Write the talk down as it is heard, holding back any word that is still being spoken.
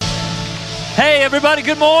Hey everybody,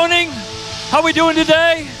 good morning. How we doing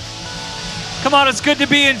today? Come on, it's good to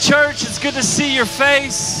be in church. It's good to see your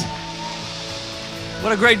face.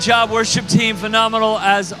 What a great job, worship team. Phenomenal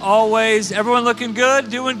as always. Everyone looking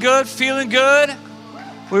good, doing good, feeling good?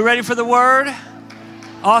 We ready for the word?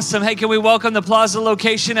 Awesome. Hey, can we welcome the Plaza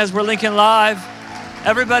location as we're linking live?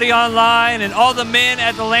 Everybody online and all the men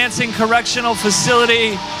at the Lansing Correctional Facility.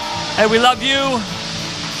 Hey, we love you.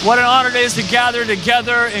 What an honor it is to gather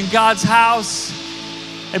together in God's house.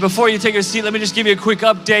 And before you take your seat, let me just give you a quick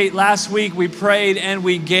update. Last week, we prayed and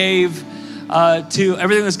we gave to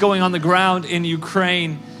everything that's going on the ground in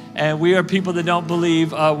Ukraine. And we are people that don't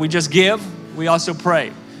believe we just give. We also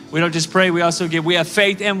pray. We don't just pray, we also give. We have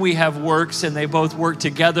faith and we have works, and they both work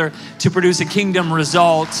together to produce a kingdom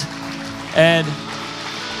result. And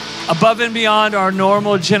above and beyond our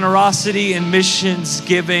normal generosity and missions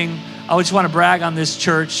giving, I just want to brag on this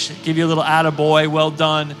church, give you a little attaboy, well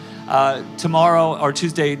done. Tomorrow or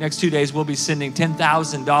Tuesday, next 2 days, we'll be sending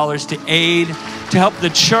 $10,000 to aid to help the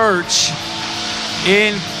church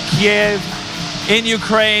in Kiev, in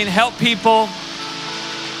Ukraine, help people,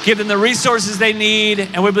 give them the resources they need.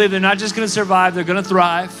 And we believe they're not just going to survive, they're going to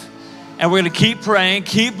thrive. And we're going to keep praying,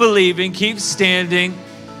 keep believing, keep standing.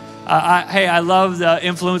 I love the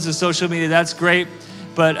influence of social media. That's great.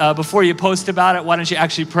 But before you post about it, why don't you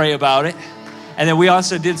actually pray about it? And then we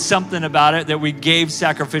also did something about it that we gave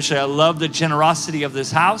sacrificially. I love the generosity of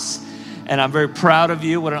this house, and I'm very proud of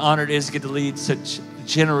you. What an honor it is to get to lead such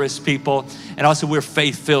generous people. And also we're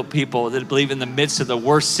faith-filled people that believe in the midst of the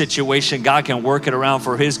worst situation, God can work it around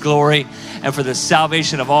for his glory and for the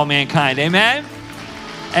salvation of all mankind. Amen?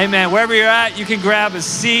 Amen. Wherever you're at, you can grab a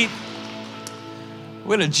seat.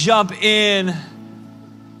 We're going to jump in.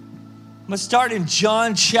 I'm going to start in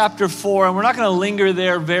John chapter 4, and we're not going to linger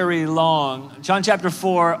there very long. John chapter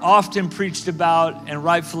 4, often preached about, and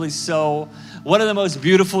rightfully so. One of the most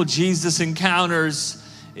beautiful Jesus encounters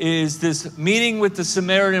is this meeting with the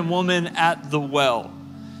Samaritan woman at the well.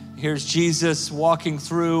 Here's Jesus walking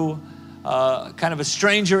through kind of a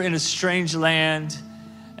stranger in a strange land.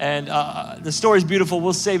 And the story's beautiful.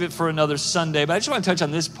 We'll save it for another Sunday. But I just want to touch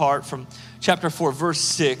on this part from chapter 4, verse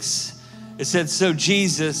 6. It said, so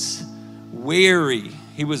Jesus,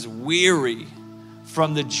 he was weary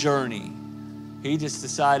from the journey. He just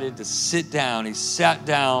decided to sit down. He sat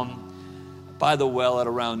down by the well at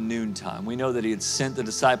around noontime. We know that he had sent the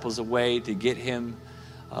disciples away to get him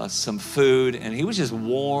some food, and he was just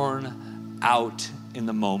worn out in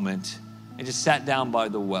the moment and just sat down by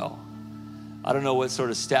the well. I don't know what sort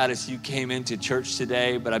of status you came into church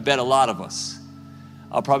today, but I bet a lot of us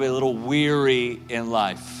are probably a little weary in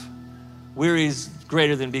life. Weary is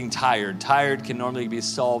greater than being tired. Tired can normally be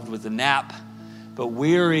solved with a nap, but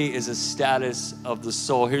weary is a status of the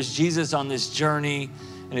soul. Here's Jesus on this journey,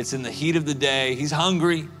 and it's in the heat of the day. He's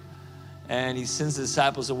hungry, and he sends the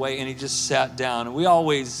disciples away, and he just sat down. And we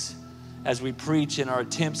always, as we preach in our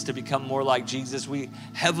attempts to become more like Jesus, we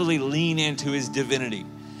heavily lean into his divinity.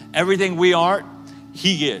 Everything we aren't,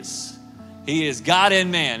 he is. He is God and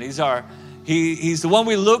man. He's the one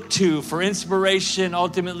we look to for inspiration.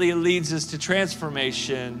 Ultimately, it leads us to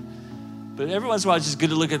transformation. But every once in a while, it's just good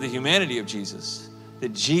to look at the humanity of Jesus.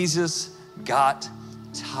 That Jesus got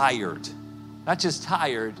tired. Not just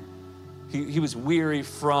tired, he was weary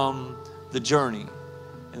from the journey.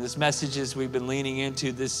 And this message is we've been leaning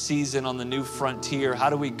into this season on the new frontier. How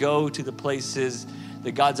do we go to the places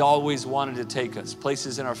that God's always wanted to take us?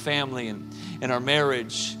 Places in our family and in our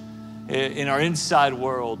marriage, in our inside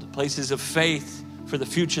world, places of faith for the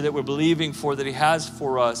future that we're believing for, that he has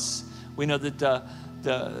for us. We know that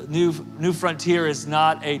the new frontier is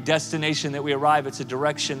not a destination that we arrive, it's a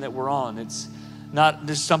direction that we're on. It's not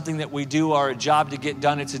just something that we do or a job to get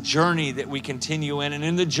done, it's a journey that we continue in. And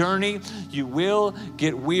in the journey, you will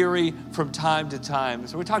get weary from time to time.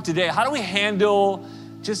 So we talk today, how do we handle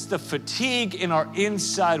just the fatigue in our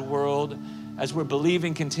inside world as we're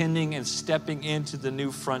believing, contending, and stepping into the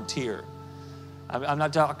new frontier? I'm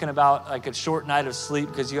not talking about like a short night of sleep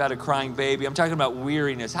because you had a crying baby. I'm talking about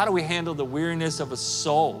weariness. How do we handle the weariness of a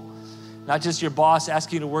soul? Not just your boss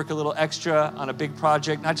asking you to work a little extra on a big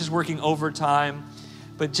project, not just working overtime,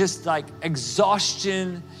 but just like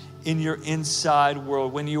exhaustion in your inside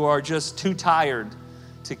world when you are just too tired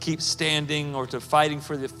to keep standing or to fighting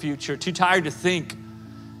for the future, too tired to think.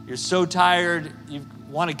 You're so tired, you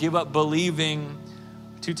want to give up believing,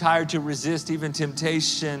 too tired to resist even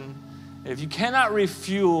temptation. If you cannot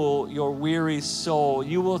refuel your weary soul,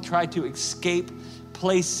 you will try to escape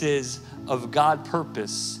places of God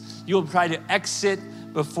purpose. You will try to exit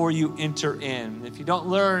before you enter in. If you don't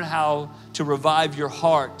learn how to revive your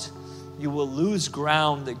heart, you will lose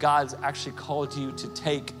ground that God's actually called you to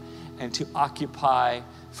take and to occupy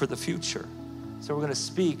for the future. So we're going to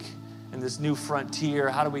speak in this new frontier.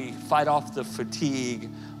 How do we fight off the fatigue,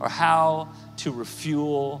 or how to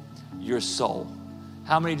refuel your soul?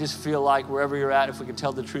 How many just feel like wherever you're at, if we can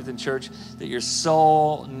tell the truth in church, that your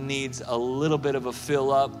soul needs a little bit of a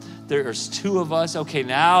fill up? There's two of us. Okay,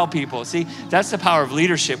 now people, see, that's the power of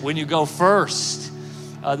leadership. When you go first,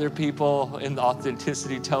 other people in the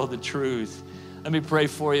authenticity tell the truth. Let me pray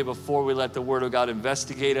for you before we let the Word of God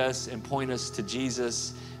investigate us and point us to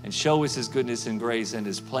Jesus and show us His goodness and grace and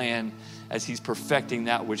His plan as He's perfecting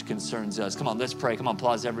that which concerns us. Come on, let's pray. Come on,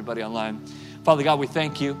 applause everybody online. Father God, we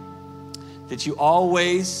thank you that you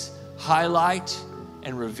always highlight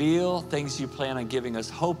and reveal things you plan on giving us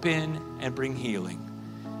hope in and bring healing.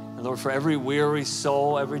 And Lord, for every weary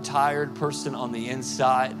soul, every tired person on the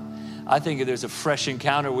inside, I think there's a fresh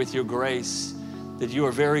encounter with your grace, that you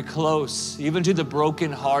are very close, even to the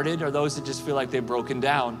brokenhearted or those that just feel like they've broken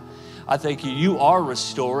down. I thank you, you are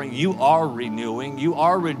restoring, you are renewing, you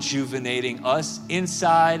are rejuvenating us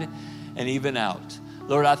inside and even out.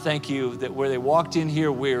 Lord, I thank you that where they walked in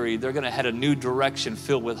here weary, they're going to head a new direction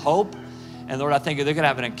filled with hope. And Lord, I thank you they're going to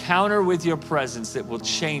have an encounter with your presence that will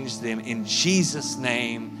change them in Jesus'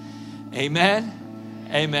 name. Amen.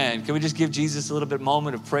 Amen. Can we just give Jesus a little bit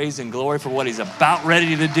moment of praise and glory for what He's about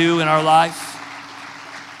ready to do in our life?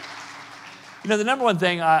 You know, the number one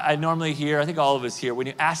thing I normally hear, I think all of us hear, when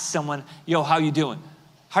you ask someone, yo, how you doing?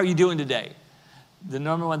 How are you doing today? The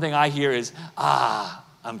number one thing I hear is,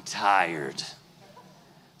 I'm tired.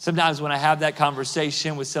 Sometimes when I have that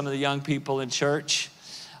conversation with some of the young people in church,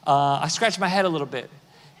 I scratch my head a little bit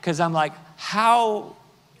because I'm like, how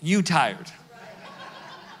you tired?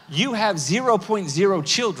 You have 0.0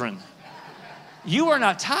 children. You are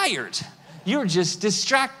not tired. You're just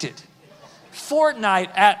distracted. Fortnite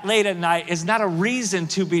at late at night is not a reason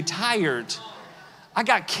to be tired. I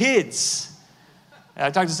got kids. And I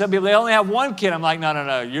talk to some people, they only have one kid. I'm like,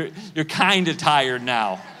 no, you're kind of tired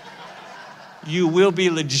now. You will be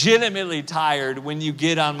legitimately tired when you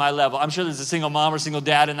get on my level. I'm sure there's a single mom or single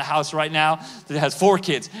dad in the house right now that has 4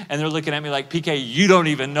 kids, and they're looking at me like, PK, you don't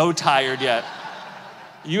even know tired yet.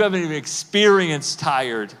 You haven't even experienced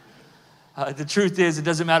tired. The truth is, it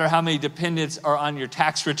doesn't matter how many dependents are on your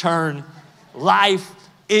tax return. Life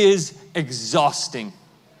is exhausting.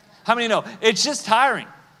 How many know? It's just tiring.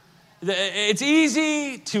 It's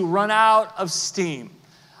easy to run out of steam.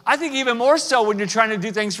 I think even more so when you're trying to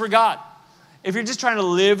do things for God. If you're just trying to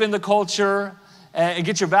live in the culture and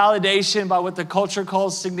get your validation by what the culture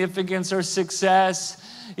calls significance or success,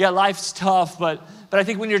 yeah, life's tough, but I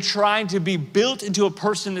think when you're trying to be built into a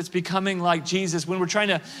person that's becoming like Jesus, when we're trying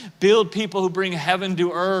to build people who bring heaven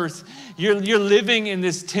to earth, you're living in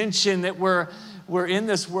this tension that we're in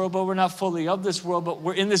this world, but we're not fully of this world, but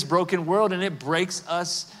we're in this broken world, and it breaks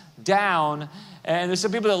us down. And there's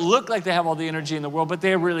some people that look like they have all the energy in the world, but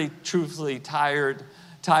they're really truthfully tired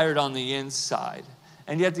on the inside.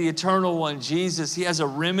 And yet the eternal one, Jesus, He has a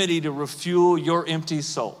remedy to refuel your empty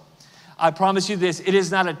soul. I promise you this, it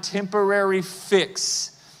is not a temporary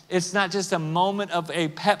fix. It's not just a moment of a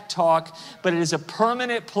pep talk, but it is a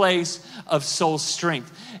permanent place of soul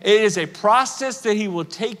strength. It is a process that He will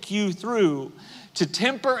take you through to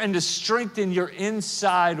temper and to strengthen your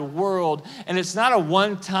inside world. And it's not a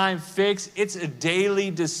one-time fix. It's a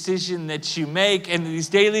daily decision that you make. And these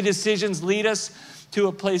daily decisions lead us to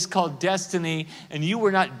a place called destiny, and you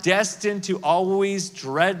were not destined to always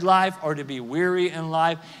dread life or to be weary in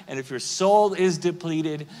life. And if your soul is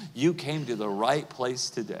depleted, you came to the right place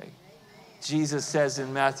today. Jesus says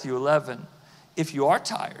in Matthew 11, if you are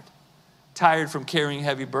tired from carrying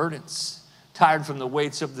heavy burdens, tired from the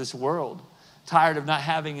weights of this world, tired of not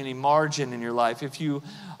having any margin in your life, if you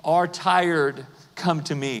are tired, come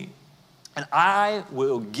to me, and I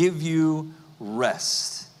will give you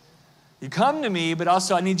rest. You come to me, but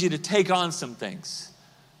also I need you to take on some things.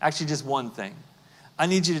 Actually, just one thing. I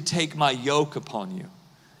need you to take my yoke upon you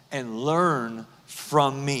and learn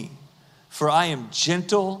from me. For I am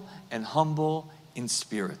gentle and humble in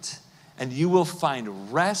spirit, and you will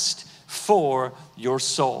find rest for your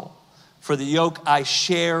soul. For the yoke I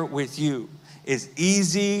share with you is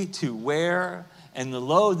easy to wear, and the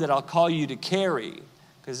load that I'll call you to carry,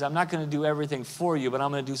 because I'm not going to do everything for you, but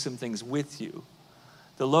I'm going to do some things with you.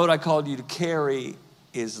 The load I called you to carry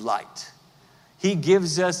is light. He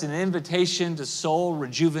gives us an invitation to soul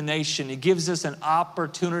rejuvenation. He gives us an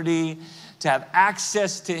opportunity to have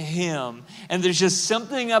access to Him. And there's just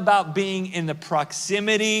something about being in the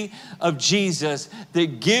proximity of Jesus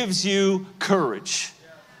that gives you courage.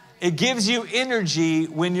 It gives you energy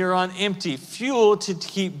when you're on empty, fuel to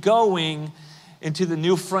keep going into the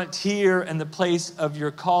new frontier and the place of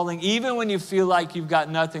your calling. Even when you feel like you've got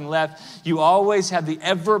nothing left, you always have the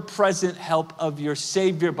ever-present help of your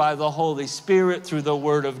Savior by the Holy Spirit through the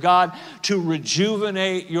Word of God to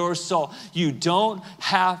rejuvenate your soul. You don't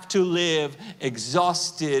have to live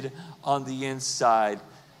exhausted on the inside.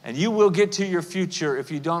 And you will get to your future if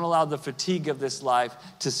you don't allow the fatigue of this life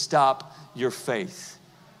to stop your faith.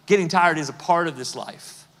 Getting tired is a part of this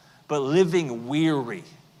life, but living weary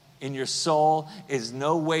in your soul is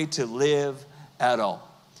no way to live at all.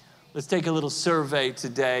 Let's take a little survey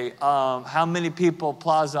today. How many people,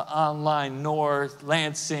 Plaza Online North,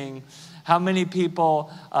 Lansing, how many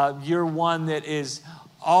people, you're one that is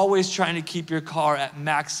always trying to keep your car at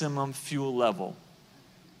maximum fuel level?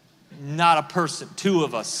 Not a person, 2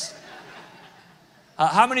 of us.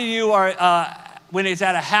 How many of you are, when it's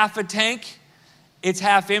at a half a tank, it's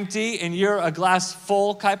half empty and you're a glass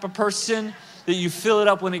full type of person that you fill it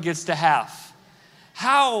up when it gets to half?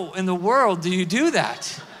 How in the world do you do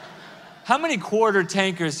that? How many quarter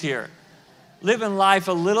tankers here? Living life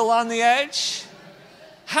a little on the edge?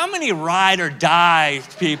 How many ride or die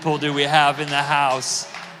people do we have in the house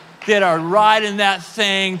that are riding that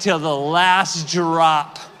thing till the last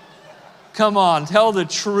drop? Come on, tell the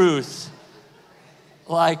truth.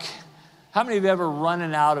 Like, how many of you ever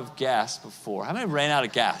running out of gas before? How many ran out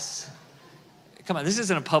of gas? Come on, this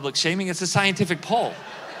isn't a public shaming, it's a scientific poll,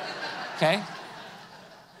 okay?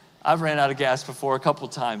 I've ran out of gas before a couple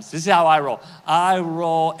times. This is how I roll. I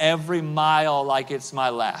roll every mile like it's my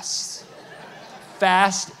last.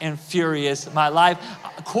 Fast and furious, my life,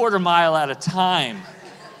 a quarter mile at a time.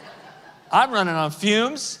 I'm running on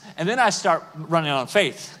fumes, and then I start running on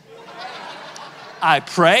faith. I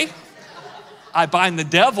pray, I bind the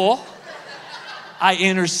devil, I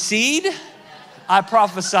intercede, I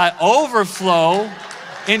prophesy overflow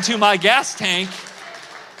into my gas tank.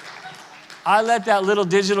 I let that little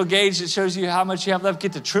digital gauge that shows you how much you have left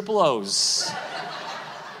get to triple O's.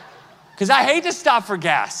 Because I hate to stop for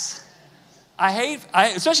gas.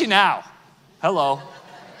 Especially now. Hello.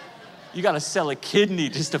 You got to sell a kidney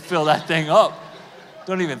just to fill that thing up.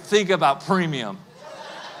 Don't even think about premium.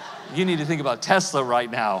 You need to think about Tesla right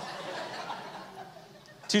now.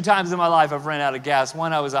 2 times in my life I've ran out of gas.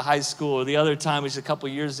 One, I was in high school. The other time was a couple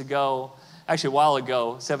years ago, actually a while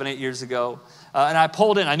ago, 7, 8 years ago. And I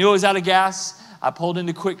pulled in. I knew I was out of gas. I pulled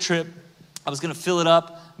into Quick Trip. I was going to fill it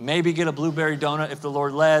up, maybe get a blueberry donut if the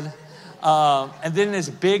Lord led. And then this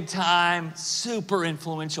big time, super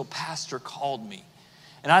influential pastor called me.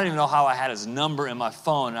 And I didn't even know how I had his number in my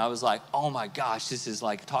phone. And I was like, oh my gosh, this is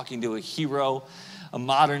like talking to a hero, a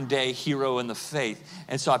modern day hero in the faith.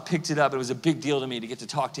 And so I picked it up. It was a big deal to me to get to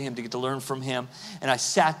talk to him, to get to learn from him. And I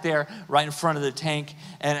sat there right in front of the tank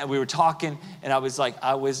and we were talking and I was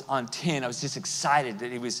on 10. I was just excited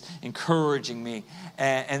that he was encouraging me.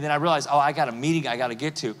 And then I realized, I got a meeting I got to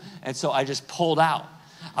get to. And so I just pulled out.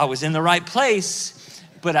 I was in the right place,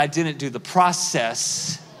 but I didn't do the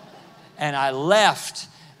process. And I left,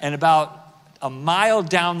 and about a mile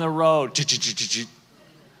down the road,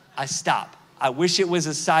 I stopped. I wish it was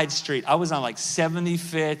a side street. I was on like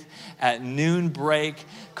 75th at noon break.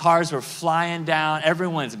 Cars were flying down.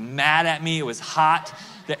 Everyone's mad at me. It was hot.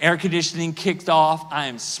 The air conditioning kicked off. I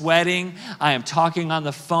am sweating. I am talking on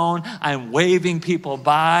the phone. I am waving people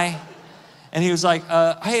by. And he was like,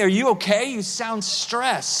 hey, are you okay? You sound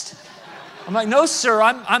stressed. I'm like, no, sir,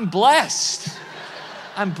 I'm blessed.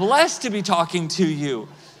 I'm blessed to be talking to you.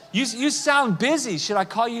 You sound busy. Should I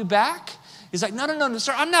call you back? He's like, no,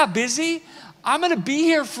 sir, I'm not busy. I'm going to be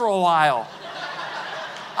here for a while.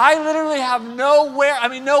 I literally have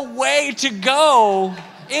no way to go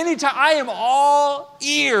anytime. I am all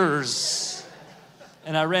ears.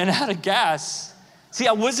 And I ran out of gas. See,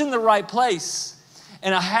 I was in the right place.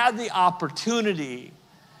 And I had the opportunity,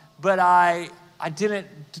 but I didn't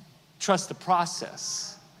trust the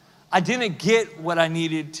process. I didn't get what I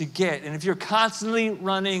needed to get. And if you're constantly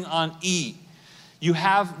running on E, you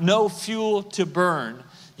have no fuel to burn,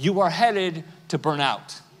 you are headed to burn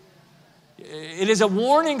out. It is a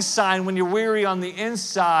warning sign when you're weary on the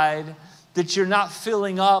inside that you're not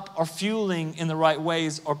filling up or fueling in the right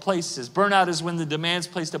ways or places. Burnout is when the demands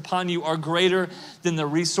placed upon you are greater than the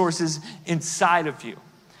resources inside of you.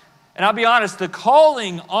 And I'll be honest, the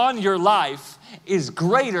calling on your life is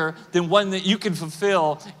greater than one that you can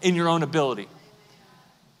fulfill in your own ability.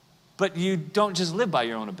 But you don't just live by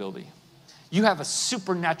your own ability. You have a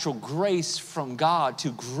supernatural grace from God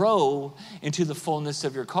to grow into the fullness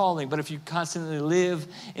of your calling. But if you constantly live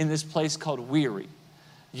in this place called weary,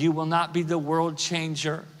 You will not be the world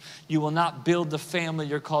changer. You will not build the family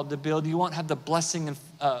you're called to build. You won't have the blessing and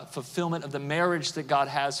fulfillment of the marriage that God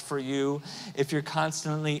has for you if you're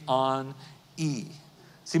constantly on E.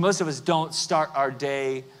 See, most of us don't start our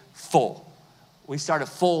day full. We start a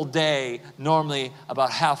full day, normally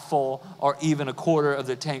about half full or even a quarter of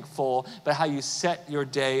the tank full. But how you set your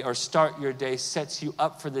day or start your day sets you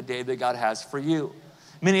up for the day that God has for you.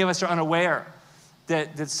 Many of us are unaware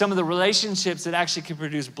that some of the relationships that actually can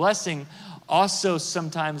produce blessing also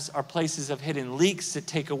sometimes are places of hidden leaks that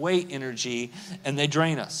take away energy and they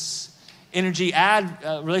drain us.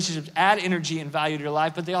 Relationships add energy and value to your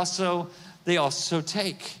life, but they also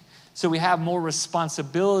take. So we have more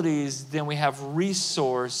responsibilities than we have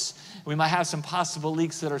resource. We might have some possible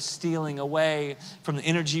leaks that are stealing away from the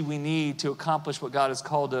energy we need to accomplish what God has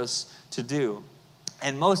called us to do.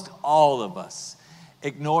 And most all of us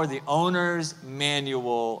ignore the owner's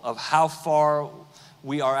manual of how far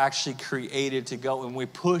we are actually created to go, and we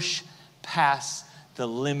push past the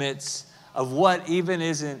limits of what even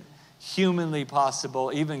isn't humanly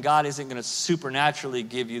possible. Even God isn't going to supernaturally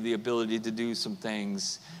give you the ability to do some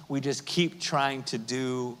things. We just keep trying to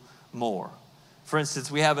do more. For instance,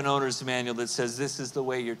 we have an owner's manual that says this is the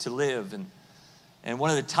way you're to live. And one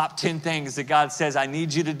of the top 10 things that God says I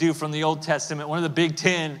need you to do from the Old Testament, one of the big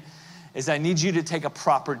 10, is I need you to take a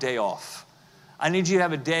proper day off. I need you to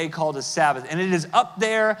have a day called a Sabbath. And it is up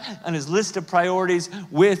there on his list of priorities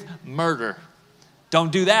with murder.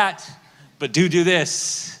 Don't do that, but do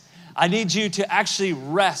this. I need you to actually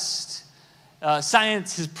rest.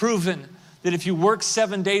 Science has proven that if you work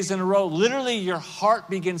 7 days in a row, literally your heart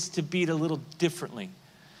begins to beat a little differently.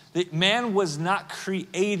 That man was not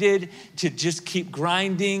created to just keep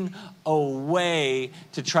grinding away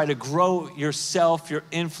to try to grow yourself, your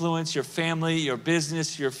influence, your family, your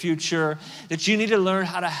business, your future. That you need to learn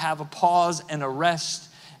how to have a pause and a rest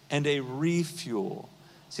and a refuel.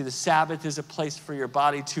 See, the Sabbath is a place for your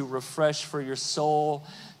body to refresh, for your soul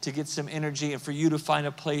to get some energy, and for you to find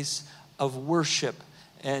a place of worship.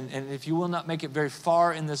 And if you will not make it very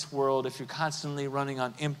far in this world, if you're constantly running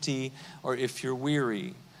on empty or if you're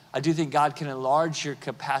weary, I do think God can enlarge your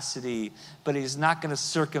capacity, but he's not going to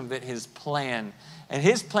circumvent his plan. And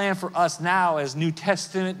his plan for us now as New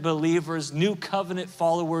Testament believers, new covenant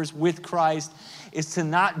followers with Christ, is to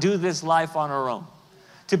not do this life on our own.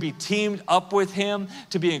 To be teamed up with him,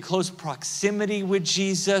 to be in close proximity with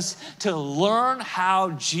Jesus, to learn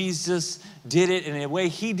how Jesus did it. And in the way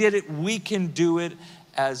he did it, we can do it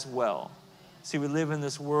as well. See, we live in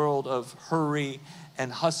this world of hurry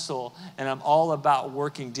and hustle, and I'm all about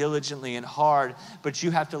working diligently and hard, but you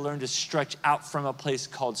have to learn to stretch out from a place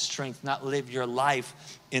called strength, not live your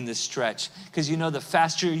life in the stretch. Because you know, the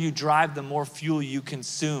faster you drive, the more fuel you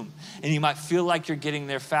consume. And you might feel like you're getting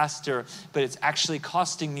there faster, but it's actually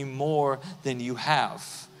costing you more than you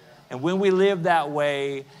have. And when we live that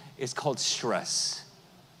way, it's called stress.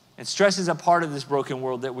 And stress is a part of this broken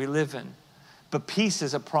world that we live in. But peace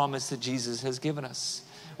is a promise that Jesus has given us.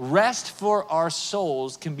 Rest for our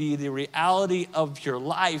souls can be the reality of your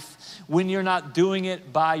life when you're not doing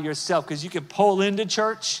it by yourself. Because you can pull into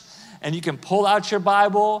church and you can pull out your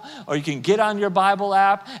Bible, or you can get on your Bible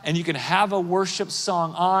app and you can have a worship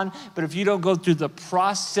song on. But if you don't go through the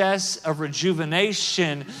process of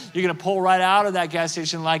rejuvenation, you're going to pull right out of that gas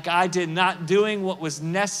station like I did, not doing what was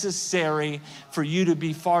necessary for you to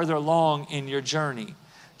be farther along in your journey.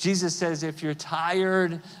 Jesus says, if you're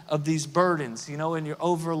tired of these burdens, when you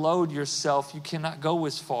overload yourself, you cannot go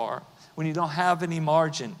as far. When you don't have any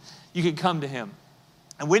margin, you can come to him.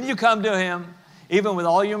 And when you come to him, even with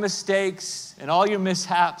all your mistakes and all your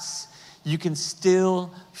mishaps, you can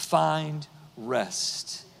still find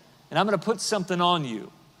rest. And I'm going to put something on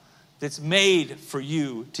you that's made for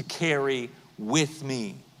you to carry with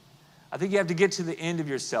me. I think you have to get to the end of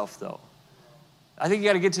yourself, though. I think you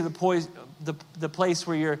got to get to the place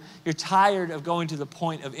where you're tired of going to the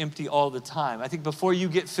point of empty all the time. I think before you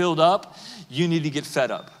get filled up, you need to get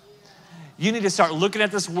fed up. You need to start looking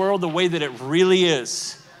at this world the way that it really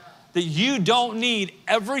is. That you don't need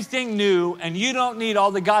everything new, and you don't need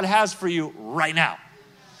all that God has for you right now.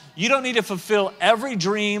 You don't need to fulfill every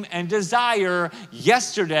dream and desire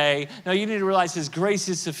yesterday. No, you need to realize his grace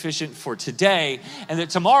is sufficient for today, and that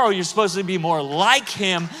tomorrow you're supposed to be more like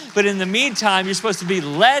him, but in the meantime, you're supposed to be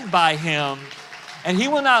led by him, and he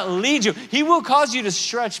will not lead you. He will cause you to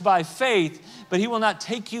stretch by faith, but he will not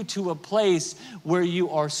take you to a place where you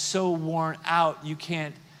are so worn out you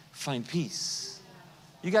can't find peace.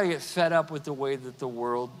 You got to get fed up with the way that the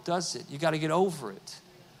world does it. You got to get over it.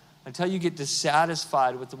 Until you get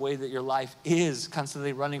dissatisfied with the way that your life is,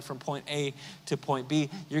 constantly running from point A to point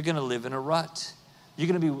B, you're going to live in a rut. You're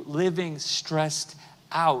going to be living stressed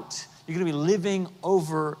out. You're going to be living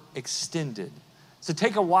overextended. So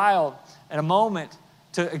take a while and a moment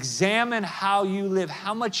to examine how you live,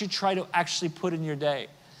 how much you try to actually put in your day,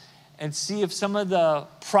 and see if some of the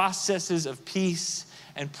processes of peace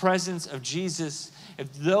and presence of Jesus,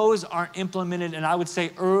 if those aren't implemented, and I would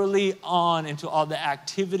say early on into all the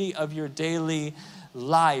activity of your daily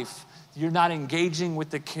life, you're not engaging with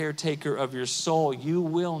the caretaker of your soul, you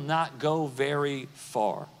will not go very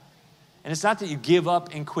far. And it's not that you give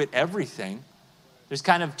up and quit everything. There's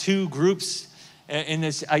kind of two groups in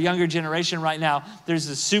this younger generation right now. There's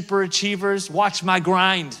the super achievers, watch my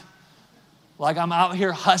grind. Like I'm out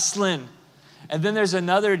here hustling. And then there's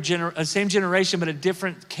another same generation, but a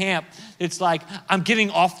different camp. It's like, I'm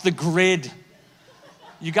getting off the grid.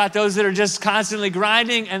 You got those that are just constantly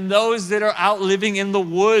grinding and those that are out living in the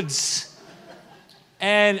woods.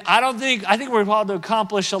 And I think we're called to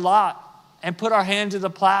accomplish a lot and put our hand to the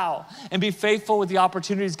plow and be faithful with the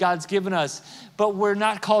opportunities God's given us. But we're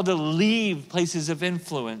not called to leave places of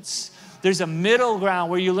influence. There's a middle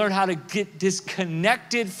ground where you learn how to get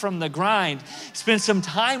disconnected from the grind. Spend some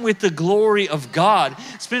time with the glory of God.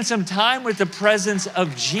 Spend some time with the presence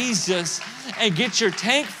of Jesus and get your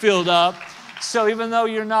tank filled up. So even though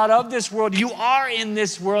you're not of this world, you are in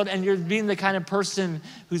this world, and you're being the kind of person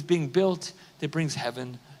who's being built that brings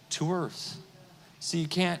heaven to earth. So you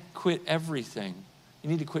can't quit everything.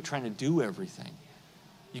 You need to quit trying to do everything.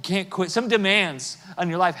 You can't quit. Some demands on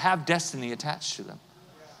your life have destiny attached to them.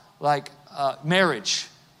 Like marriage.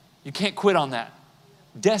 You can't quit on that.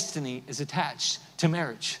 Destiny is attached to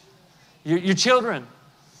marriage. Your children.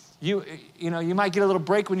 You might get a little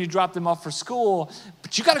break when you drop them off for school,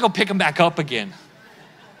 but you got to go pick them back up again.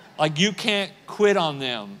 Like you can't quit on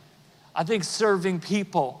them. I think serving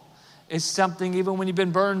people is something, even when you've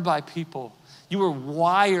been burned by people, you were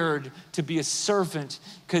wired to be a servant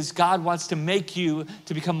because God wants to make you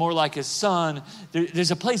to become more like his son.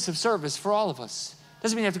 There's a place of service for all of us.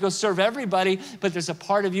 Doesn't mean you have to go serve everybody, but there's a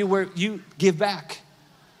part of you where you give back.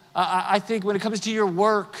 I think when it comes to your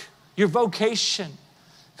work, your vocation,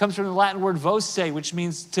 comes from the Latin word voce, which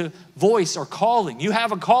means to voice or calling. You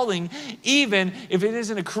have a calling, even if it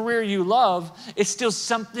isn't a career you love, it's still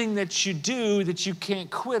something that you do that you can't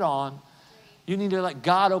quit on. You need to let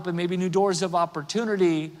God open maybe new doors of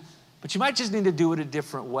opportunity, but you might just need to do it a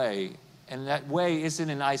different way. And that way isn't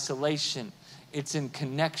in isolation. It's in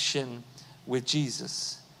connection with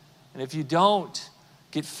Jesus. And if you don't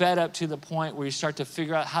get fed up to the point where you start to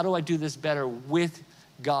figure out, how do I do this better with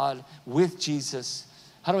God, with Jesus?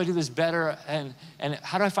 How do I do this better? And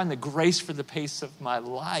how do I find the grace for the pace of my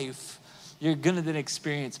life? You're going to then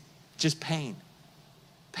experience just pain.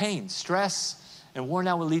 Pain, stress, and worn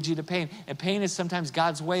out will lead you to pain. And pain is sometimes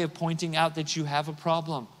God's way of pointing out that you have a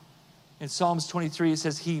problem. In Psalms 23, it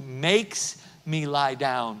says, he makes me lie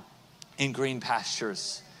down in green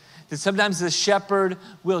pastures. That sometimes the shepherd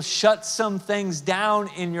will shut some things down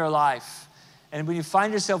in your life. And when you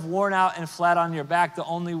find yourself worn out and flat on your back, the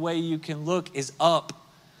only way you can look is up.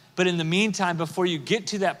 But in the meantime, before you get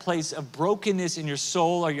to that place of brokenness in your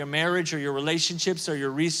soul or your marriage or your relationships or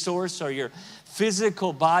your resource or your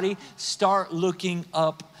physical body, start looking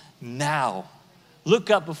up now. Look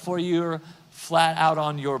up before you're flat out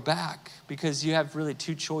on your back, because you have really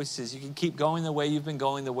two choices. You can keep going the way you've been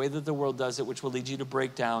going, the way that the world does it, which will lead you to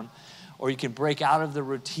break down, or you can break out of the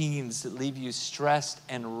routines that leave you stressed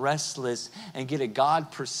and restless and get a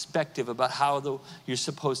God perspective about how you're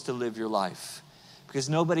supposed to live your life. Because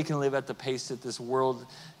nobody can live at the pace that this world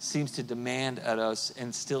seems to demand at us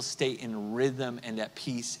and still stay in rhythm and at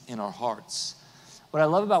peace in our hearts. What I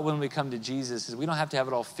love about when we come to Jesus is we don't have to have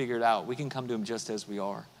it all figured out. We can come to him just as we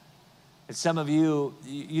are. And some of you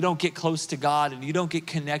don't get close to God and you don't get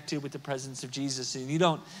connected with the presence of Jesus, and you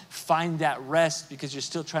don't find that rest because you're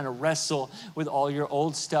still trying to wrestle with all your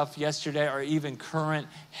old stuff yesterday or even current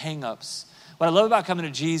hang-ups. What I love about coming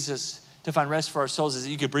to Jesus to find rest for our souls is that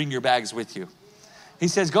you can bring your bags with you. He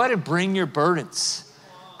says, go ahead and bring your burdens.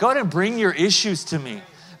 Go ahead and bring your issues to me.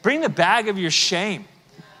 Bring the bag of your shame.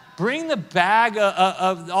 Bring the bag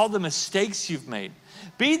of all the mistakes you've made.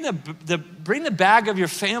 Bring the bag of your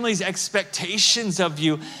family's expectations of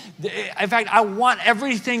you. In fact, I want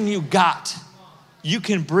everything you got. You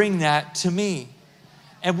can bring that to me.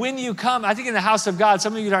 And when you come, I think in the house of God,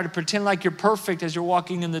 some of you are to pretend like you're perfect as you're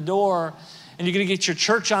walking in the door, and you're going to get your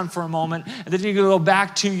church on for a moment, and then you're going to go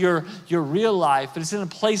back to your real life. But it's in a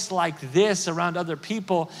place like this around other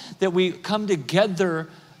people that we come together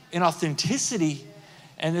in authenticity,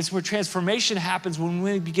 and it's where transformation happens when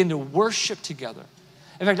we begin to worship together.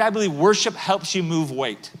 In fact, I believe worship helps you move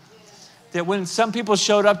weight. that when some people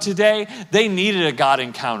showed up today, they needed a God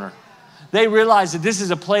encounter. They realized that this is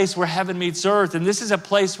a place where heaven meets earth, and this is a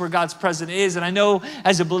place where God's presence is. And I know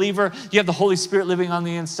as a believer, you have the Holy Spirit living on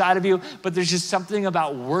the inside of you, but there's just something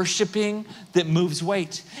about worshiping that moves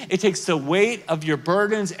weight. It takes the weight of your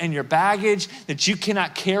burdens and your baggage that you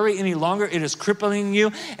cannot carry any longer. It is crippling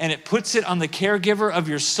you, and it puts it on the caregiver of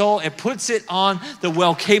your soul. It puts it on the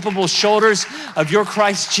well-capable shoulders of your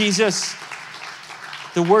Christ Jesus.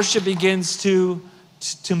 The worship begins to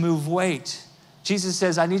move weight. Jesus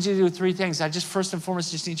says, I need you to do three things. I just first and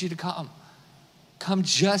foremost just need you to come. Come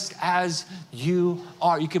just as you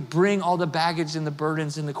are. You could bring all the baggage and the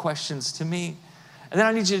burdens and the questions to me. And then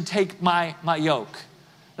I need you to take my yoke.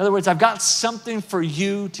 In other words, I've got something for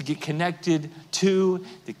you to get connected to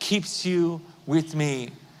that keeps you with me.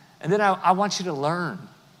 And then I want you to learn.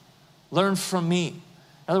 Learn from me.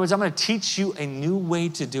 In other words, I'm going to teach you a new way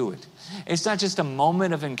to do it. It's not just a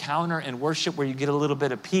moment of encounter and worship where you get a little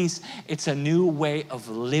bit of peace. It's a new way of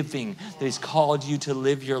living that He's called you to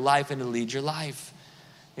live your life and to lead your life.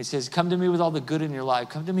 He says, come to me with all the good in your life.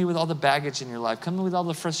 Come to me with all the baggage in your life. Come with all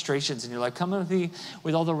the frustrations in your life. Come with me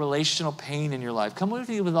with all the relational pain in your life. Come with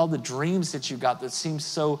me with all the dreams that you got that seem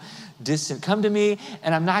so distant. Come to me,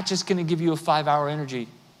 and I'm not just going to give you a 5-hour energy.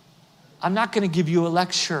 I'm not going to give you a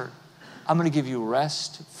lecture. I'm going to give you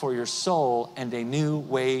rest for your soul and a new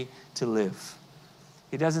way to live.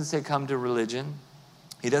 He doesn't say come to religion.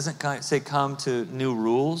 He doesn't say come to new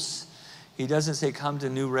rules. He doesn't say come to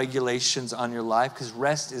new regulations on your life, because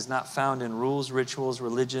rest is not found in rules, rituals,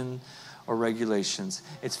 religion, or regulations.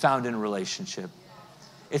 It's found in relationship.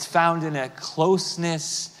 It's found in a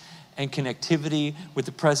closeness and connectivity with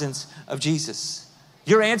the presence of Jesus.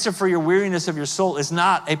 Your answer for your weariness of your soul is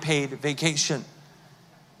not a paid vacation.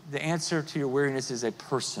 The answer to your weariness is a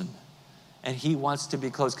person. And He wants to be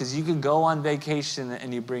close, because you can go on vacation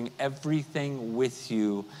and you bring everything with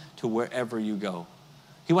you to wherever you go.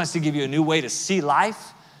 He wants to give you a new way to see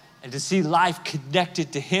life, and to see life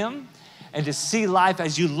connected to Him, and to see life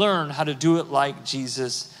as you learn how to do it like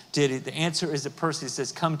Jesus did it. The answer is a person. He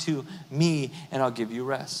says, come to me and I'll give you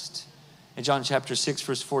rest. In John chapter 6,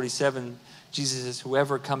 verse 47, Jesus says,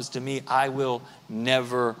 whoever comes to me, I will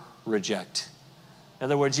never reject. In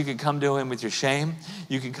other words, you can come to Him with your shame.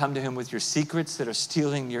 You can come to Him with your secrets that are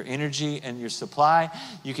stealing your energy and your supply.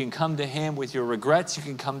 You can come to Him with your regrets. You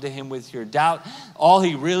can come to Him with your doubt. All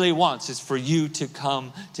He really wants is for you to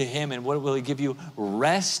come to Him. And what will He give you?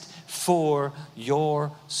 Rest for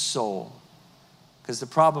your soul. Because the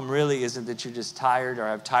problem really isn't that you're just tired or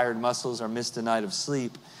have tired muscles or missed a night of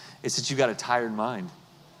sleep. It's that you got a tired mind.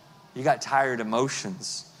 You got tired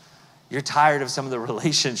emotions. You're tired of some of the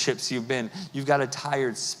relationships you've got a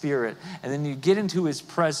tired spirit. And then you get into His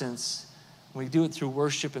presence. We do it through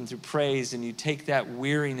worship and through praise, and you take that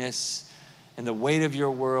weariness and the weight of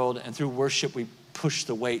your world, and through worship we push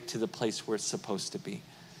the weight to the place where it's supposed to be.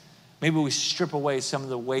 Maybe we strip away some of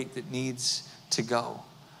the weight that needs to go.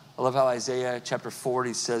 I love how Isaiah chapter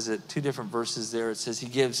 40 says it, 2 different verses there. It says He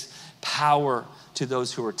gives power to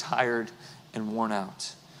those who are tired and worn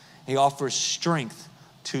out. He offers strength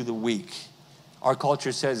to the weak. Our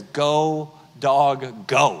culture says, go, dog,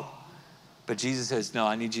 go. But Jesus says, no,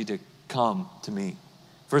 I need you to come to me.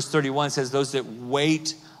 Verse 31 says, those that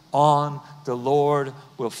wait on the Lord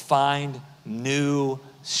will find new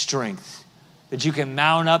strength. That you can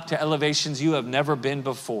mount up to elevations you have never been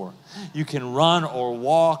before. You can run or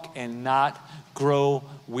walk and not grow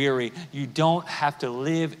weary. You don't have to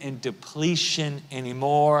live in depletion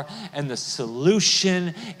anymore. And the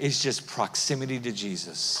solution is just proximity to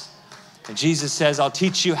Jesus. And Jesus says, I'll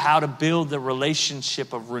teach you how to build the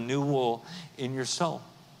relationship of renewal in your soul.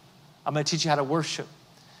 I'm going to teach you how to worship.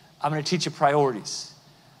 I'm going to teach you priorities.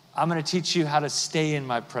 I'm going to teach you how to stay in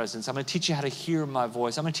my presence. I'm going to teach you how to hear my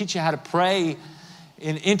voice. I'm going to teach you how to pray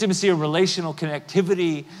in intimacy and relational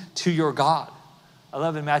connectivity to your God. I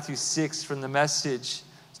love in Matthew 6 from the Message,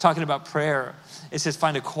 it's talking about prayer. It says,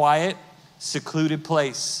 find a quiet, secluded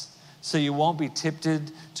place so you won't be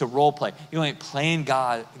tempted to role play. You ain't playing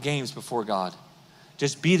games before God.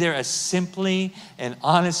 Just be there as simply and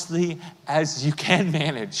honestly as you can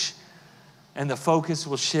manage. And the focus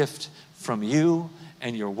will shift from you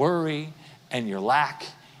and your worry and your lack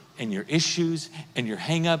and your issues and your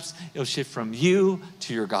hangups. It'll shift from you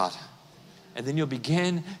to your God. And then you'll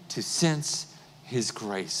begin to sense His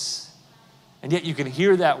grace. And yet you can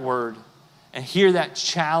hear that word and hear that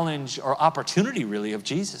challenge or opportunity really of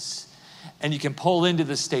Jesus. And you can pull into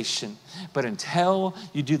the station. But until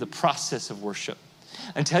you do the process of worship,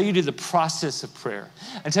 until you do the process of prayer,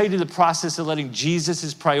 until you do the process of letting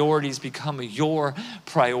Jesus' priorities become your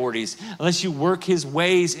priorities. Unless you work his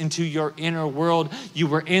ways into your inner world, you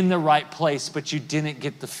were in the right place, but you didn't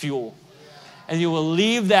get the fuel. And you will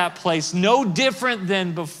leave that place no different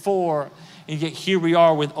than before. And yet here we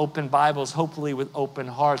are with open Bibles, hopefully with open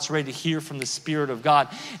hearts, ready to hear from the Spirit of God.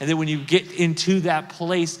 And then when you get into that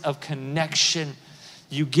place of connection,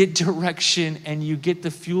 you get direction and you get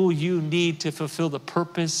the fuel you need to fulfill the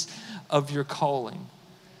purpose of your calling.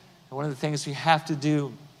 And one of the things we have to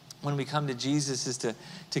do when we come to Jesus is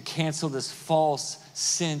to cancel this false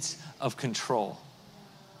sense of control.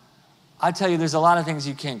 I tell you, there's a lot of things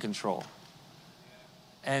you can't control.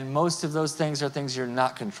 And most of those things are things you're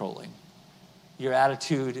not controlling. Your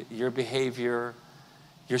attitude, your behavior,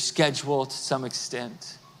 your schedule to some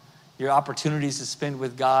extent, your opportunities to spend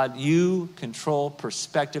with God. You control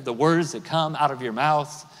perspective, the words that come out of your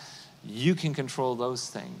mouth. You can control those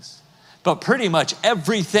things. But pretty much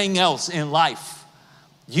everything else in life,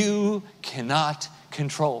 you cannot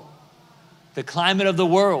control. The climate of the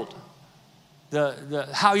world, the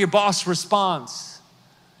how your boss responds,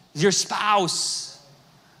 your spouse.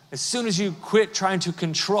 As soon as you quit trying to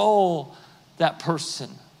control that person,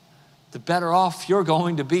 the better off you're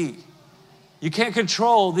going to be. You can't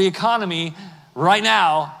control the economy right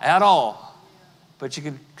now at all, but you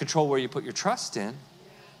can control where you put your trust in.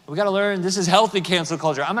 We got to learn, this is healthy cancel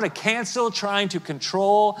culture. I'm going to cancel trying to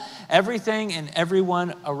control everything and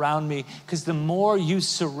everyone around me, because the more you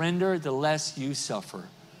surrender, the less you suffer.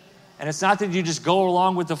 And it's not that you just go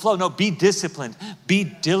along with the flow. No, be disciplined, be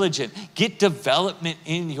diligent, get development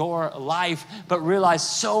in your life, but realize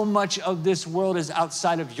so much of this world is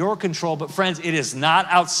outside of your control. But friends, it is not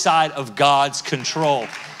outside of God's control.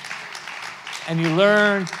 And you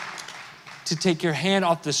learn to take your hand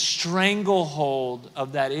off the stranglehold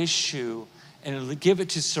of that issue and give it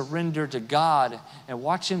to surrender to God and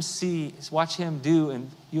watch him do,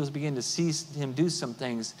 and you'll begin to see him do some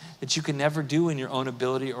things that you can never do in your own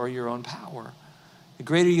ability or your own power. The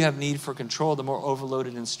greater you have need for control, the more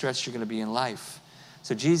overloaded and stressed you're going to be in life.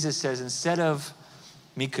 So Jesus says, instead of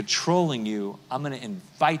me controlling you, I'm going to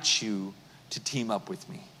invite you to team up with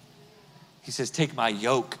me. He says, take my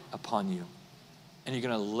yoke upon you, and you're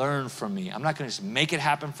going to learn from me. I'm not going to just make it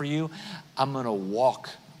happen for you. I'm going to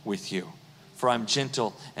walk with you. For I'm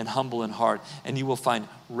gentle and humble in heart, and you will find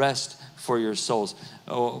rest for your souls.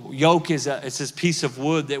 Yoke is it's this piece of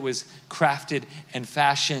wood that was crafted and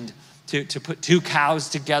fashioned to put two cows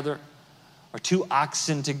together or two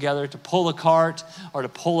oxen together, to pull a cart or to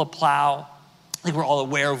pull a plow. I think we're all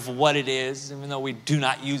aware of what it is, even though we do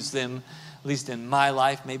not use them, at least in my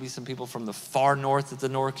life. Maybe some people from the far north at the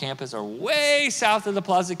North Campus or way south of the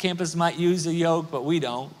Plaza Campus might use a yoke, but we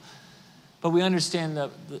don't. But we understand that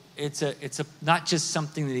it's not just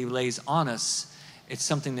something that he lays on us, it's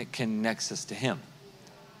something that connects us to him.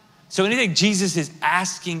 So anything Jesus is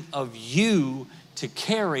asking of you to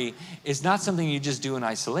carry is not something you just do in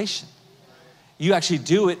isolation. You actually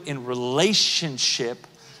do it in relationship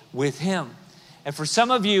with him. And for some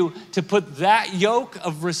of you to put that yoke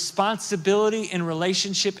of responsibility and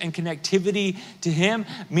relationship and connectivity to him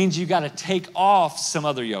means you got to take off some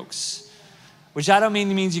other yokes. Which I don't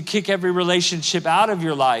mean means you kick every relationship out of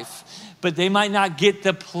your life, but they might not get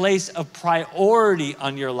the place of priority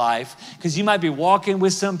on your life, because you might be walking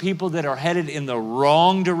with some people that are headed in the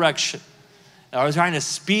wrong direction, or trying to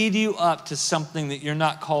speed you up to something that you're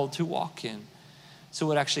not called to walk in. So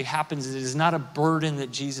what actually happens is it is not a burden that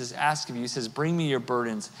Jesus asks of you. He says, bring me your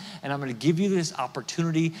burdens, and I'm going to give you this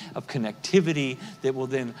opportunity of connectivity that will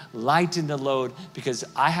then lighten the load, because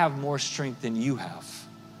I have more strength than you have.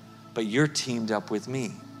 But you're teamed up with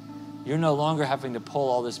me. You're no longer having to pull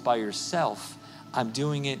all this by yourself. I'm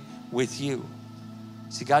doing it with you.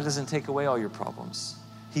 See, God doesn't take away all your problems.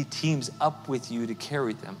 He teams up with you to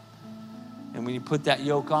carry them. And when you put that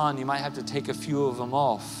yoke on, you might have to take a few of them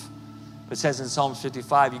off. But it says in Psalm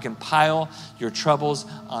 55, you can pile your troubles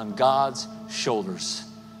on God's shoulders.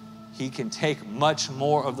 He can take much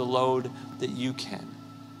more of the load that you can.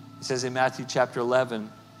 It says in Matthew chapter 11,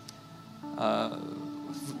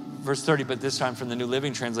 verse 30, but this time from the New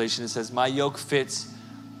Living Translation, it says, my yoke fits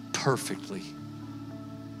perfectly.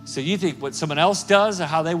 So you think what someone else does or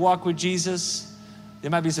how they walk with Jesus,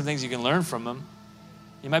 there might be some things you can learn from them.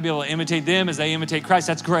 You might be able to imitate them as they imitate Christ.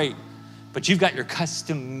 That's great. But you've got your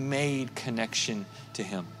custom-made connection to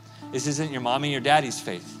him. This isn't your mommy or your daddy's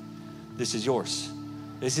faith. This is yours.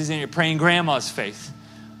 This isn't your praying grandma's faith.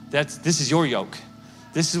 This is your yoke.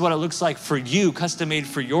 This is what it looks like for you, custom made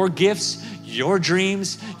for your gifts, your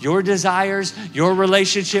dreams, your desires, your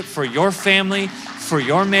relationship, for your family, for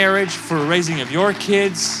your marriage, for raising of your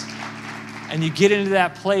kids. And you get into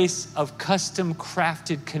that place of custom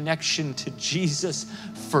crafted connection to Jesus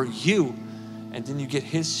for you. And then you get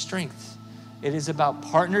his strength. It is about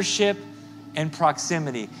partnership and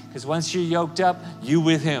proximity. Because once you're yoked up, you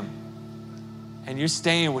with him. And you're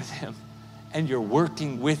staying with him. And you're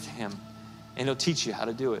working with him. And he'll teach you how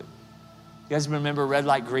to do it. You guys remember red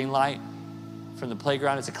light, green light from the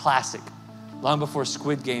playground? It's a classic. Long before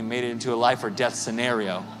Squid Game made it into a life or death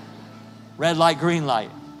scenario. Red light, green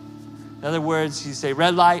light. In other words, you say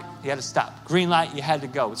red light, you had to stop. Green light, you had to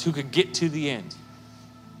go. It's who could get to the end.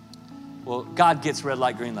 Well, God gets red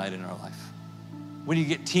light, green light in our life. When you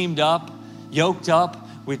get teamed up, yoked up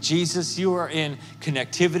with Jesus, you are in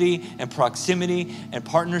connectivity and proximity and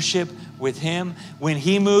partnership with him. When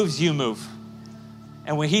he moves, you move.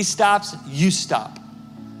 And when he stops, you stop.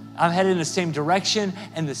 I'm headed in the same direction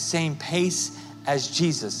and the same pace as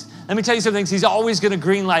Jesus. Let me tell you some things. He's always going to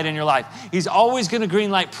green light in your life. He's always going to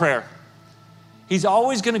green light prayer. He's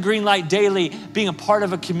always going to green light daily being a part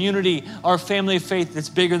of a community or a family of faith that's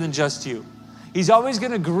bigger than just you. He's always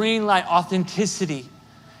going to green light authenticity.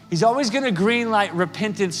 He's always going to green light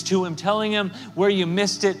repentance to him, telling him where you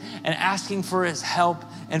missed it and asking for his help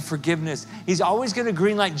and forgiveness. He's always going to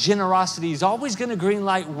green light generosity. He's always going to green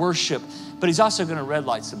light worship, but he's also going to red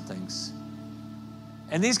light some things.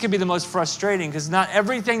 And these can be the most frustrating because not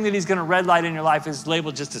everything that he's going to red light in your life is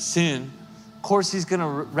labeled just a sin. Of course, he's going to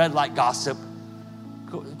red light gossip.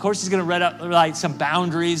 Of course, he's going to red light some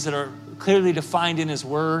boundaries that are clearly defined in his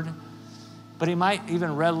word. But he might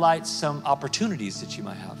even red light some opportunities that you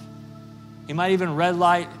might have. He might even red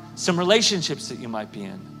light some relationships that you might be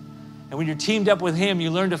in. And when you're teamed up with him,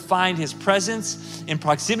 you learn to find his presence in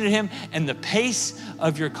proximity to him and the pace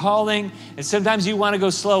of your calling. And sometimes you want to go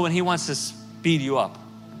slow and he wants to speed you up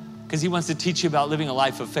because he wants to teach you about living a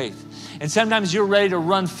life of faith. And sometimes you're ready to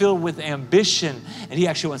run filled with ambition and he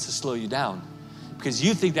actually wants to slow you down because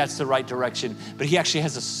you think that's the right direction, but he actually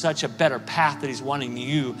has such a better path that he's wanting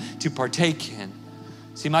you to partake in.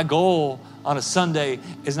 See, my goal on a Sunday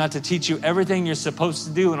is not to teach you everything you're supposed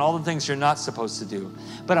to do and all the things you're not supposed to do,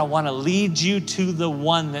 but I want to lead you to the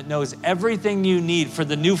one that knows everything you need for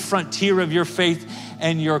the new frontier of your faith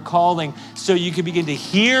and your calling so you can begin to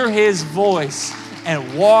hear his voice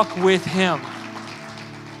and walk with him.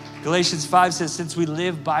 Galatians 5 says, since we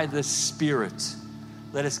live by the Spirit,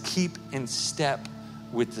 let us keep in step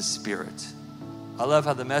with the Spirit. I love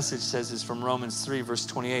how the Message says this from Romans 3, verse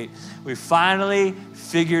 28. We finally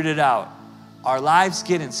figured it out. Our lives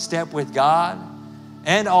get in step with God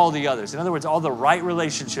and all the others. In other words, all the right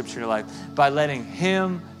relationships in your life by letting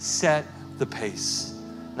him set the pace,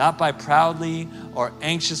 not by proudly or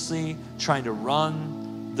anxiously trying to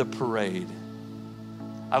run the parade.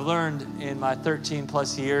 I've learned in my 13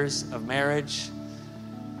 plus years of marriage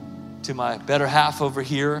to my better half over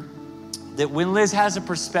here that when Liz has a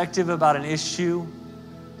perspective about an issue,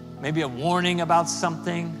 maybe a warning about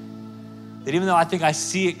something, that even though I think I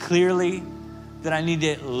see it clearly, that I need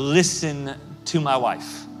to listen to my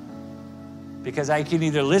wife. Because I can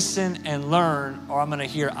either listen and learn, or I'm gonna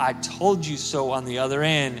hear, I told you so on the other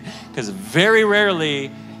end, because very rarely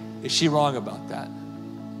is she wrong about that.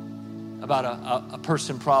 About a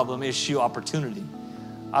person, problem, issue, opportunity.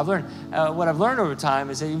 What I've learned over time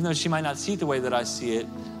is that even though she might not see it the way that I see it,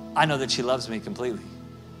 I know that she loves me completely.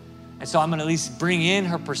 And so I'm gonna at least bring in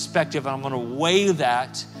her perspective and I'm gonna weigh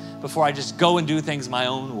that before I just go and do things my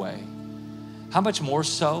own way. How much more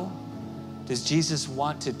so does Jesus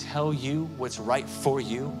want to tell you what's right for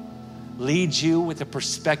you? Lead you with a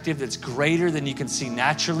perspective that's greater than you can see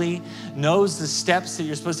naturally, knows the steps that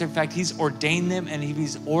you're supposed to take. In fact, he's ordained them and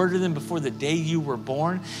he's ordered them before the day you were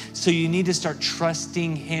born. So you need to start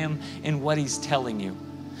trusting him in what he's telling you.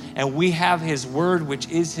 And we have his word, which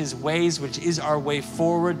is his ways, which is our way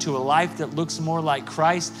forward to a life that looks more like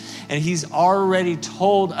Christ. And he's already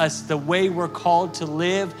told us the way we're called to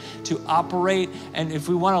live, to operate. And if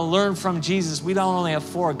we want to learn from Jesus, we don't only have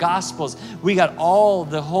 4 gospels, we got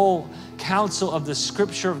the whole counsel of the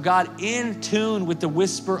scripture of God in tune with the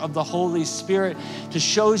whisper of the Holy Spirit to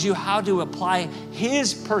show you how to apply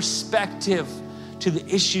his perspective to the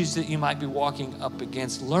issues that you might be walking up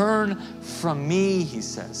against. Learn from me, he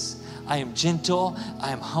says. I am gentle,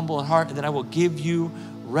 I am humble in heart, and then I will give you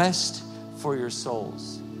rest for your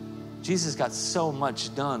souls. Jesus got so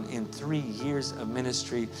much done in 3 years of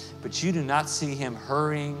ministry, but you do not see him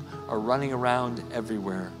hurrying or running around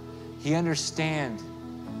everywhere. He understands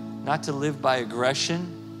not to live by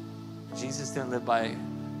aggression. Jesus didn't live by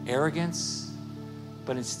arrogance,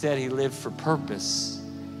 but instead he lived for purpose.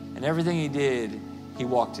 And And everything he did, he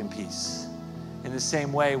walked in peace. In the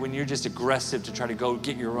same way, when you're just aggressive to try to go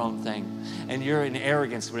get your own thing, and you're in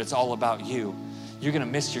arrogance when it's all about you, you're going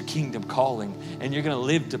to miss your kingdom calling, and you're going to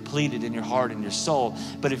live depleted in your heart and your soul.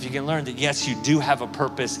 But if you can learn that, yes, you do have a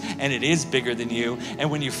purpose, and it is bigger than you,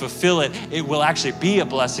 and when you fulfill it, it will actually be a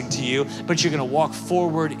blessing to you, but you're going to walk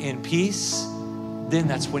forward in peace, then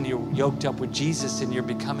that's when you're yoked up with Jesus and you're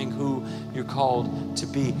becoming who you're called to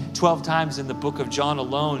be. 12 times in the book of John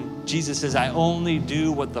alone, Jesus says, I only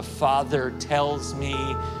do what the Father tells me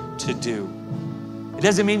to do. It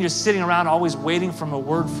doesn't mean you're sitting around always waiting for a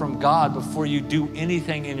word from God before you do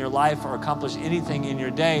anything in your life or accomplish anything in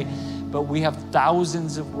your day. But we have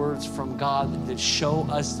thousands of words from God that show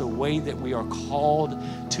us the way that we are called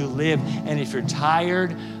to live. And if you're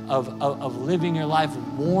tired of living your life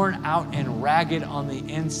worn out and ragged on the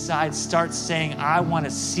inside, start saying, I want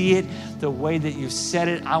to see it the way that you said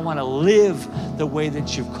it. I want to live the way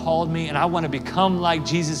that you've called me. And I want to become like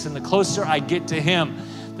Jesus. And the closer I get to him,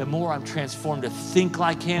 the more I'm transformed to think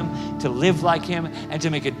like him, to live like him, and to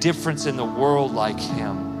make a difference in the world like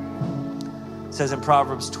him. It says in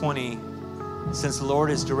Proverbs 20, since the Lord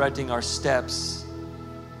is directing our steps,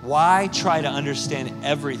 why try to understand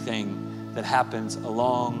everything that happens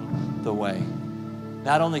along the way?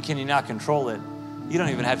 Not only can you not control it, you don't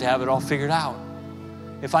even have to have it all figured out.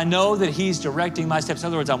 If I know that he's directing my steps, in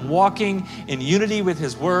other words, I'm walking in unity with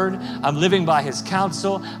his word, I'm living by his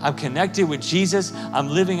counsel, I'm connected with Jesus, I'm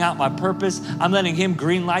living out my purpose, I'm letting him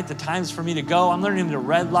green light the times for me to go, I'm letting him to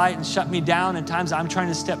red light and shut me down in times I'm trying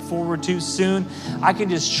to step forward too soon, I can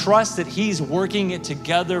just trust that he's working it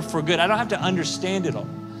together for good. I don't have to understand it all.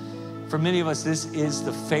 For many of us, this is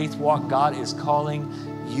the faith walk God is calling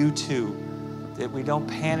you to, that we don't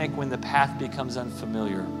panic when the path becomes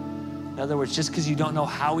unfamiliar. In other words, just because you don't know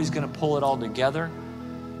how he's going to pull it all together.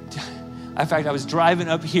 In fact, I was driving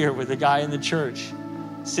up here with a guy in the church,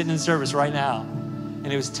 sitting in service right now, and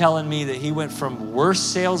he was telling me that he went from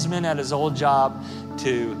worst salesman at his old job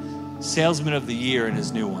to salesman of the year in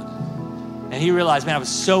his new one. And he realized, man, I was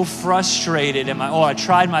so frustrated and I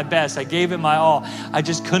tried my best. I gave it my all. I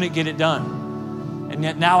just couldn't get it done. And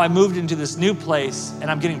yet now I moved into this new place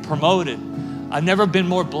and I'm getting promoted. I've never been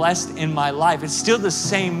more blessed in my life. It's still the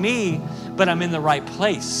same me, but I'm in the right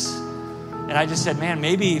place. And I just said, man,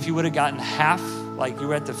 maybe if you would have gotten half, like you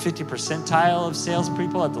were at the 50 percentile of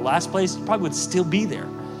salespeople at the last place, you probably would still be there.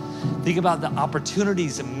 Think about the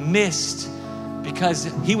opportunities missed because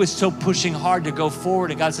he was so pushing hard to go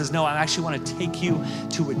forward. And God says, no, I actually want to take you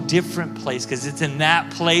to a different place because it's in that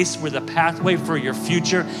place where the pathway for your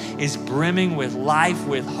future is brimming with life,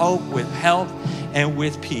 with hope, with health, and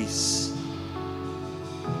with peace.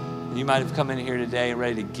 You might have come in here today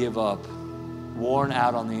ready to give up, worn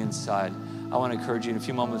out on the inside. I want to encourage you in a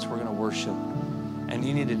few moments, we're going to worship. And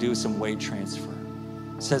you need to do some weight transfer.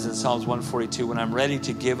 It says in Psalms 142, when I'm ready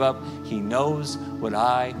to give up, he knows what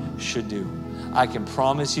I should do. I can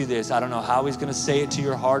promise you this. I don't know how he's going to say it to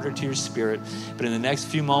your heart or to your spirit, but in the next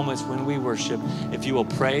few moments when we worship, if you will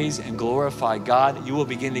praise and glorify God, you will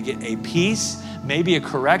begin to get a peace, maybe a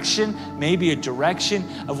correction, maybe a direction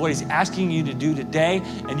of what he's asking you to do today.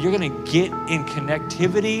 And you're going to get in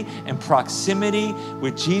connectivity and proximity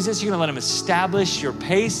with Jesus. You're going to let him establish your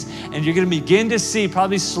pace, and you're going to begin to see,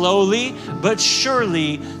 probably slowly but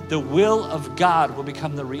surely, the will of God will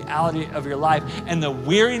become the reality of your life, and the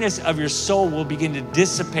weariness of your soul will begin to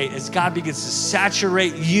dissipate as God begins to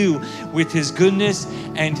saturate you with his goodness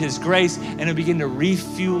and his grace, and it'll begin to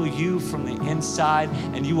refuel you from the inside,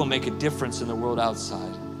 and you will make a difference in the world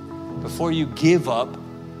outside. Before you give up,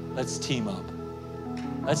 let's team up.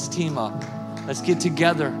 Let's team up. Let's get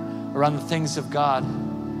together around the things of God.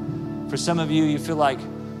 For some of you, you feel like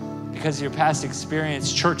because of your past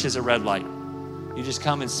experience, church is a red light. You just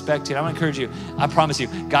come and spectate. I want to encourage you. I promise you,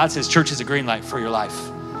 God says church is a green light for your life.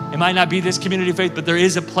 It might not be this community of faith, but there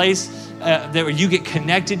is a place where you get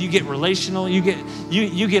connected, you get relational, you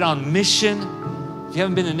get on mission. If you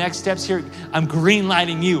haven't been to Next Steps here, I'm green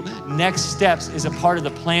lighting you. Next Steps is a part of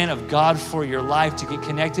the plan of God for your life to get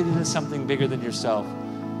connected into something bigger than yourself.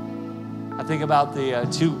 I think about the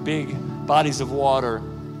two big bodies of water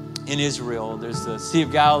in Israel. There's the Sea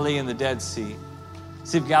of Galilee and the Dead Sea.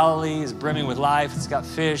 Sea of Galilee is brimming with life. It's got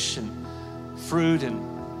fish and fruit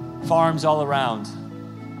and farms all around.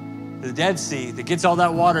 The Dead Sea that gets all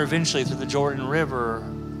that water eventually through the Jordan River,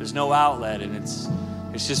 there's no outlet, and it's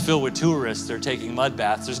just filled with tourists. They're taking mud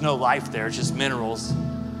baths. There's no life there. It's just minerals.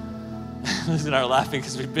 Liz and I are laughing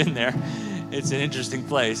because we've been there. It's an interesting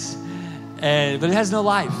place. But it has no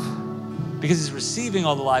life because it's receiving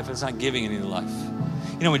all the life and it's not giving any of the life.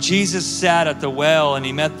 You know, when Jesus sat at the well and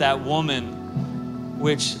he met that woman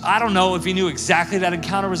which I don't know if he knew exactly that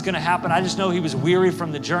encounter was going to happen. I just know he was weary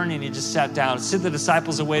from the journey and he just sat down, sent the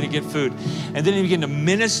disciples away to get food. And then he began to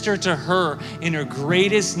minister to her in her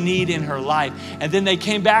greatest need in her life. And then they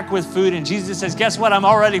came back with food and Jesus says, guess what? I'm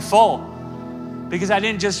already full because I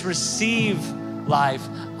didn't just receive life,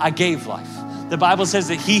 I gave life. The Bible says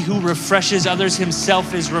that he who refreshes others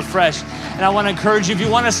himself is refreshed. And I want to encourage you, if you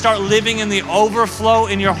want to start living in the overflow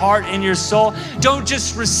in your heart and your soul, don't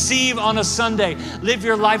just receive on a Sunday. Live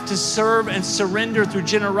your life to serve and surrender through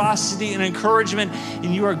generosity and encouragement.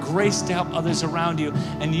 And you are graced to help others around you.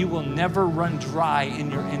 And you will never run dry in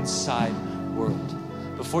your inside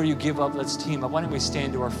world. Before you give up, let's team up. Why don't we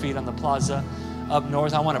stand to our feet on the plaza up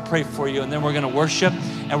north? I want to pray for you, and then we're going to worship,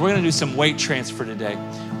 and we're going to do some weight transfer today.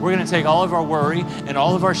 We're going to take all of our worry and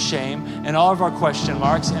all of our shame and all of our question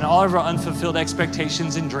marks and all of our unfulfilled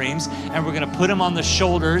expectations and dreams, and we're going to put them on the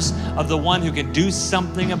shoulders of the one who can do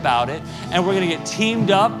something about it. And we're going to get teamed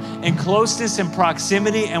up in closeness and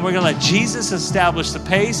proximity, and we're going to let Jesus establish the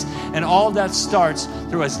pace. And all that starts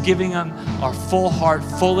through us giving him our full heart,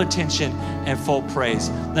 full attention, and full praise.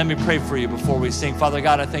 Let me pray for you before we sing. Father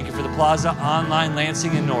God, I thank you for the plaza, online,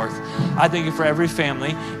 Lansing, and North. I thank you for every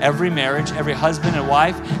family, every marriage, every husband and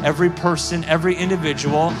wife, every person, every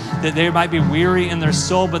individual, that they might be weary in their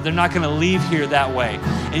soul, but they're not going to leave here that way.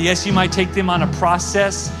 And yes, you might take them on a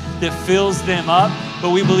process that fills them up, but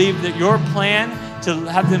we believe that your plan to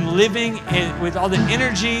have them living with all the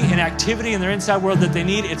energy and activity in their inside world that they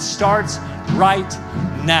need, it starts right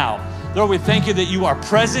now. Lord, we thank you that you are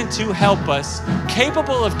present to help us,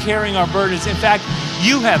 capable of carrying our burdens. In fact,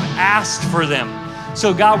 you have asked for them.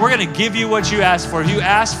 So God, we're going to give you what you asked for. If you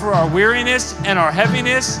asked for our weariness and our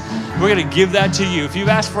heaviness, we're going to give that to you. If you've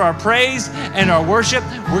asked for our praise and our worship,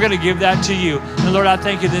 we're going to give that to you. And Lord, I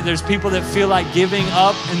thank you that there's people that feel like giving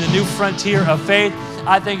up in the new frontier of faith.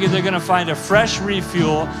 I think they're going to find a fresh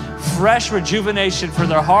refuel, fresh rejuvenation for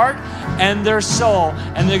their heart and their soul,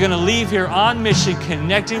 and they're going to leave here on mission,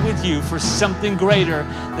 connected with you for something greater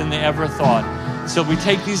than they ever thought. So we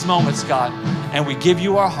take these moments, God, and we give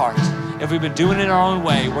you our heart. If we've been doing it our own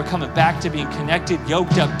way, we're coming back to being connected,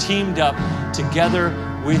 yoked up, teamed up together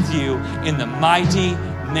with you in the mighty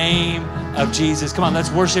name of Jesus. Come on,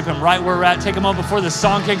 let's worship him right where we're at. Take a moment before the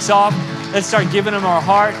song kicks off. Let's start giving him our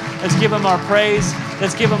heart. Let's give him our praise.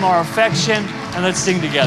 Let's give him our affection, and let's sing together.